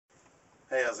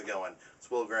Hey, how's it going? It's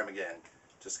Will Graham again.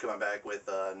 Just coming back with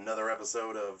another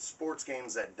episode of sports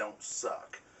games that don't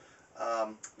suck.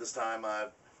 This time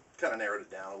I've kind of narrowed it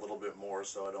down a little bit more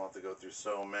so I don't have to go through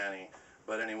so many.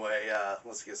 But anyway,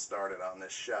 let's get started on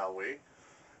this, shall we?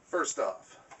 First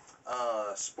off,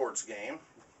 sports game,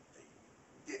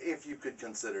 if you could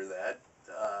consider that,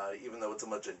 even though it's a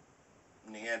bunch of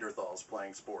Neanderthals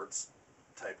playing sports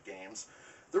type games,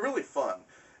 they're really fun.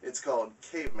 It's called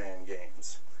caveman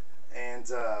games.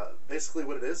 And basically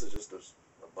what it is just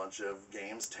a bunch of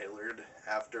games tailored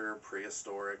after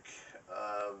prehistoric,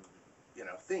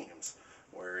 themes,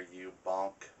 where you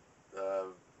bonk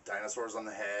dinosaurs on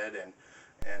the head,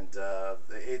 and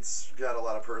it's got a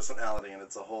lot of personality, and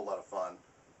it's a whole lot of fun.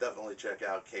 Definitely check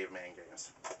out Caveman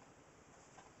Games.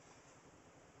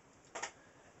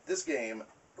 This game,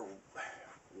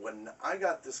 when I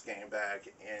got this game back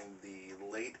in the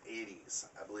late 80s,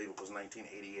 I believe it was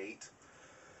 1988,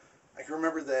 I can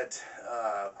remember that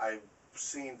I've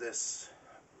seen this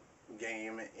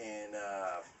game in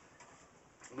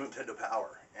Nintendo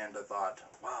Power, and I thought,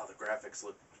 wow, the graphics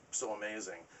look so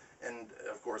amazing. And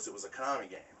of course it was a Konami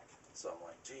game, so I'm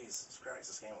like, Jesus Christ,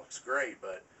 this game looks great,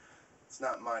 but it's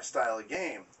not my style of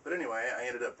game. But anyway, I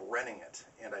ended up renting it,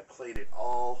 and I played it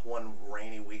all one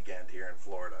rainy weekend here in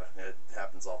Florida. It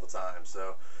happens all the time,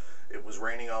 so it was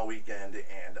raining all weekend,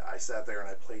 and I sat there and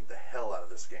I played the hell out of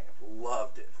this game.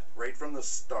 Loved it. Right from the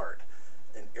start,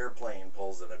 an airplane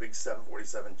pulls in, a big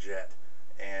 747 jet,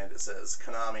 and it says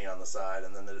Konami on the side,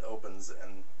 and then it opens,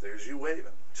 and there's you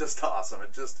waving. Just awesome.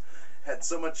 It just had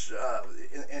so much,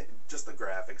 just the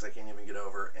graphics I can't even get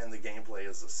over, and the gameplay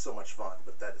is so much fun.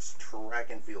 But that is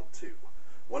Track and Field 2.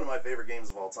 One of my favorite games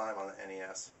of all time on the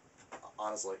NES.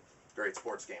 Honestly, great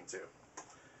sports game too.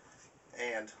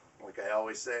 And like I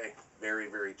always say, very,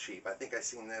 very cheap. I think I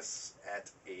seen this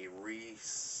at a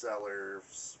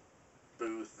reseller's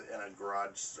booth in a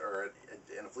garage, or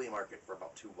in a flea market, for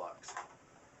about $2.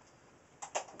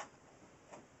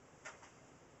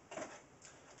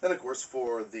 Then, of course,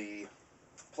 for the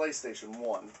PlayStation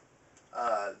 1,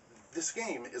 this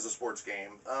game is a sports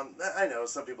game. I know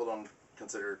some people don't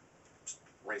consider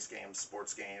race games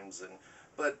sports games,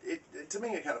 but to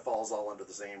me it kind of falls all under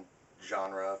the same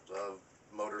genre of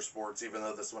motorsports, even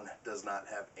though this one does not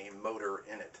have a motor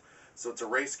in it. So it's a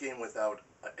race game without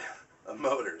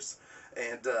motors.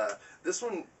 And this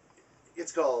one,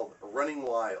 it's called Running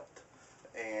Wild.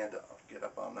 And I'll get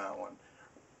up on that one.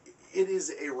 It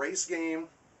is a race game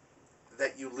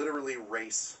that you literally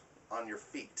race on your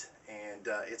feet. And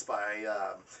it's by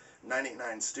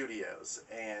 989 Studios.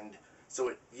 And so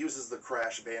it uses the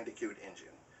Crash Bandicoot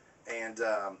engine. And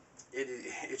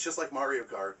it's just like Mario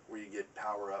Kart, where you get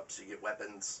power-ups, you get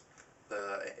weapons.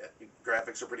 The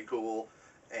graphics are pretty cool,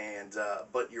 and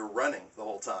but you're running the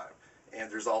whole time. And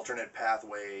there's alternate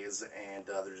pathways, and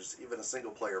there's even a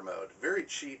single-player mode. Very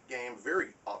cheap game,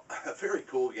 very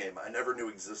cool game I never knew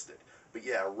existed. But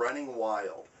yeah, Running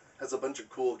Wild has a bunch of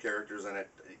cool characters in it,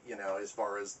 as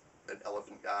far as an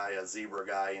elephant guy, a zebra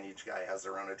guy, and each guy has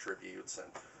their own attributes, and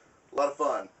a lot of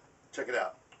fun. Check it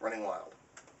out, Running Wild.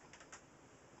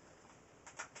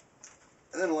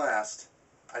 And then last,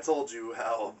 I told you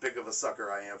how big of a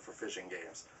sucker I am for fishing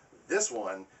games. This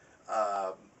one,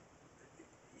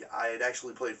 I had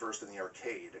actually played first in the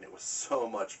arcade, and it was so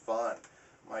much fun.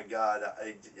 My God,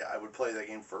 I would play that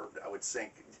game for, I would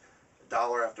sink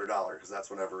dollar after dollar, because that's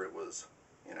whenever it was,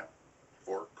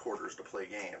 4 quarters to play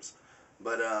games.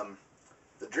 But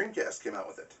the Dreamcast came out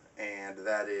with it, and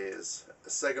that is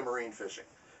Sega Marine Fishing.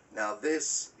 Now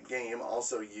this game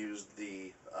also used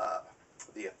the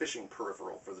fishing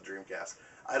peripheral for the Dreamcast.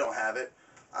 I don't have it.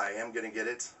 I am going to get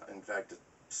it. In fact, as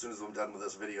soon as I'm done with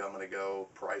this video, I'm going to go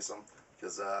price them,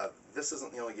 because this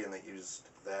isn't the only game that used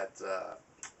that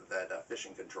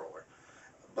fishing controller.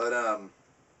 But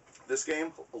this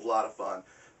game, a lot of fun.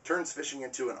 Turns fishing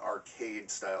into an arcade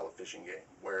style of fishing game,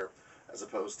 where, as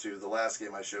opposed to the last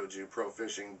game I showed you, Pro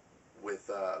Fishing with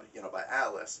by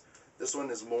Atlas, this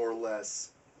one is more or less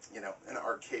an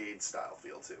arcade style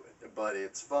feel to it. But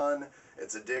it's fun,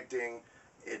 it's addicting,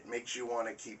 it makes you want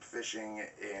to keep fishing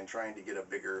and trying to get a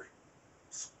bigger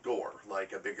score,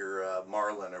 like a bigger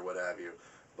marlin or what have you.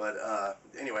 But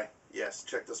anyway, yes,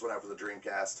 check this one out for the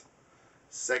Dreamcast.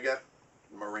 Sega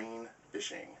Marine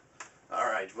Fishing.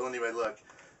 Alright, well anyway, look,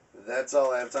 that's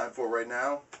all I have time for right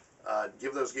now.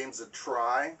 Give those games a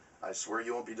try. I swear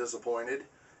you won't be disappointed.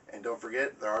 And don't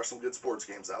forget, there are some good sports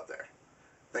games out there.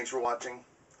 Thanks for watching.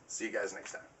 See you guys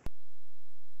next time.